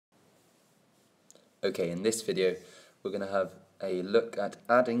Okay, in this video we're going to have a look at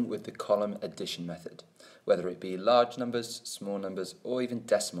adding with the column addition method, whether it be large numbers, small numbers, or even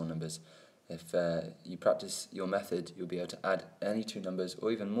decimal numbers. If you practice your method, you'll be able to add any two numbers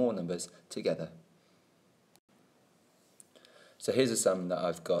or even more numbers together. So here's a sum that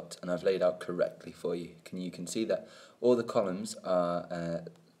I've got and I've laid out correctly for you. You can see that all the columns are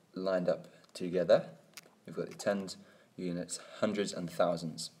lined up together. We've got the tens, units, hundreds and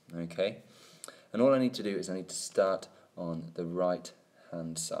thousands, okay? And all I need to do is I need to start on the right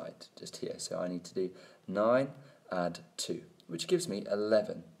hand side, just here. So I need to do 9 add 2, which gives me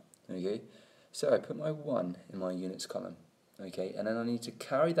 11, okay? So I put my 1 in my units column, okay? And then I need to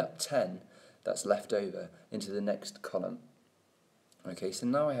carry that 10 that's left over into the next column. Okay, so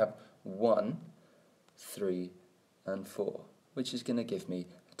now I have 1, 3, and 4, which is going to give me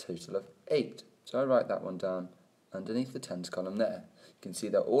a total of 8. So I write that one down underneath the tens column there. You can see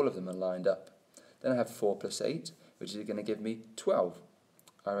that all of them are lined up. Then I have 4 plus 8, which is going to give me 12.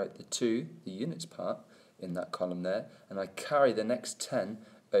 I write the 2, the units part, in that column there, and I carry the next 10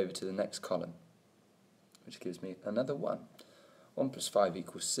 over to the next column, which gives me another 1. 1 plus 5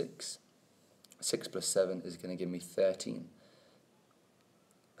 equals 6. 6 plus 7 is going to give me 13.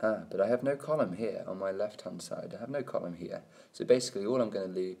 But I have no column here on my left hand side. I have no column here. So basically all I'm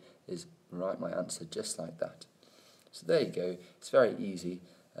going to do is write my answer just like that. So there you go. It's very easy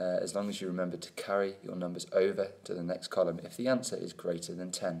as long as you remember to carry your numbers over to the next column if the answer is greater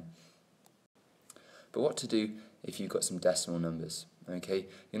than 10. But what to do if you've got some decimal numbers? Okay,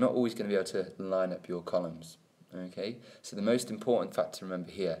 you're not always going to be able to line up your columns. Okay, so the most important fact to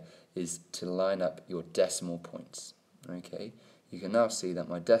remember here is to line up your decimal points. Okay, you can now see that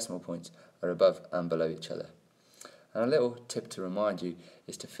my decimal points are above and below each other. And a little tip to remind you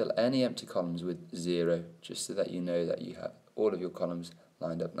is to fill any empty columns with 0, just so that you know that you have all of your columns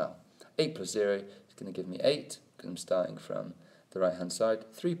lined up now. 8 plus 0 is going to give me 8, because I'm starting from the right hand side.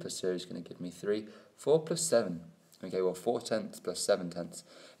 3 plus 0 is going to give me 3. 4 plus 7, okay, well 4 tenths plus 7 tenths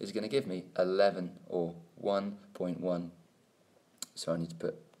is going to give me 11, or 1.1. So I need to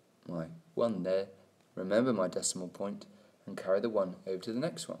put my 1 there, remember my decimal point, and carry the 1 over to the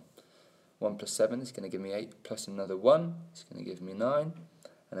next one. 1 plus 7 is going to give me 8, plus another 1 is going to give me 9,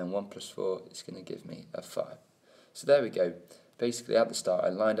 and then 1 plus 4 is going to give me a 5. So there we go. Basically at the start I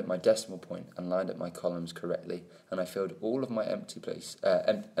lined up my decimal point and lined up my columns correctly, and I filled all of my empty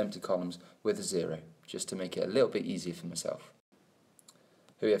columns with a 0, just to make it a little bit easier for myself.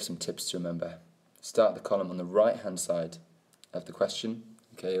 Here we have some tips to remember. Start the column on the right hand side of the question,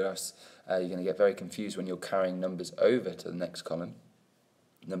 okay, or else you're going to get very confused when you're carrying numbers over to the next column.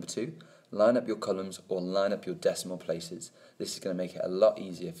 Number 2, line up your columns or line up your decimal places. This is going to make it a lot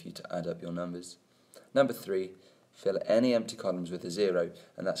easier for you to add up your numbers. Number 3, fill any empty columns with a 0,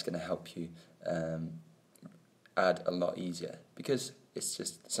 and that's going to help you add a lot easier, because it's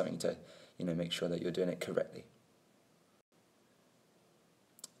just something to make sure that you're doing it correctly.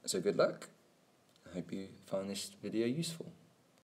 So good luck. I hope you find this video useful.